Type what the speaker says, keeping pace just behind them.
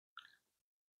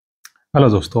Hello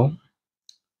दोस्तों,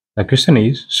 the question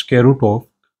is square root of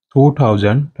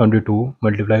 2022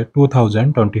 multiply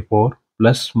 2024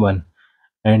 plus 1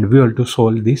 and we have to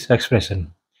solve this expression.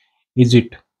 Is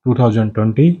it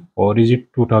 2020 or is it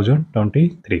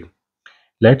 2023?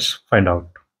 Let's find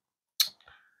out.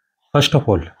 First of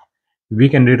all, we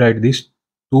can rewrite this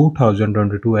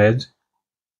 2022 as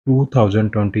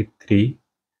 2023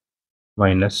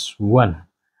 minus 1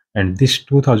 and this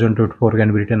 2024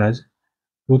 can be written as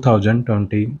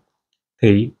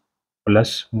 2023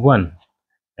 plus 1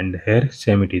 and here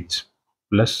same it is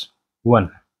plus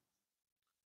 1.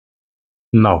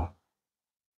 Now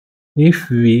if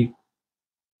we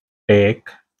take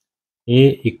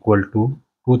a equal to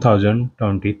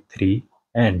 2023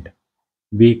 and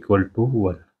b equal to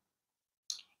 1,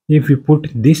 if we put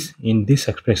this in this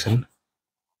expression,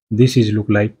 this is look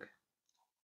like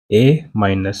a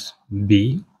minus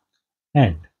b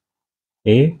and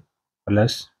a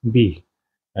plus b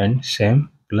and same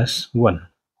plus 1.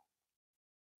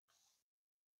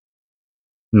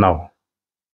 Now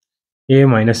a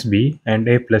minus b and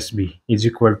a plus b is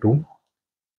equal to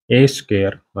a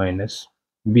square minus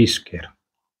b square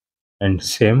and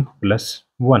same plus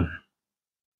 1.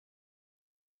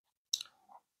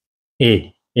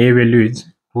 A value is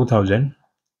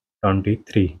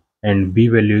 2023 and B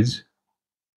value is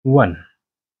 1,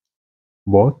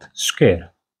 both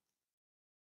square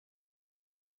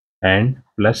and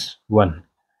plus 1.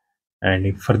 And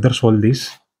if further solve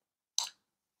this,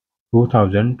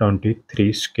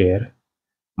 2023 square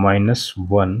minus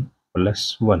 1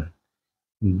 plus 1.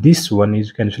 This 1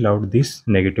 is cancel out this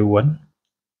negative 1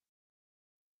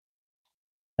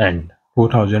 and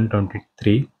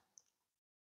 2023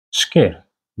 square.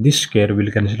 This square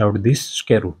will cancel out this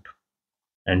square root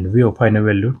and we find a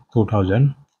value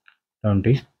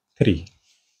 2023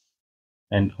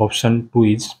 and option 2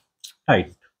 is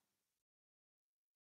right.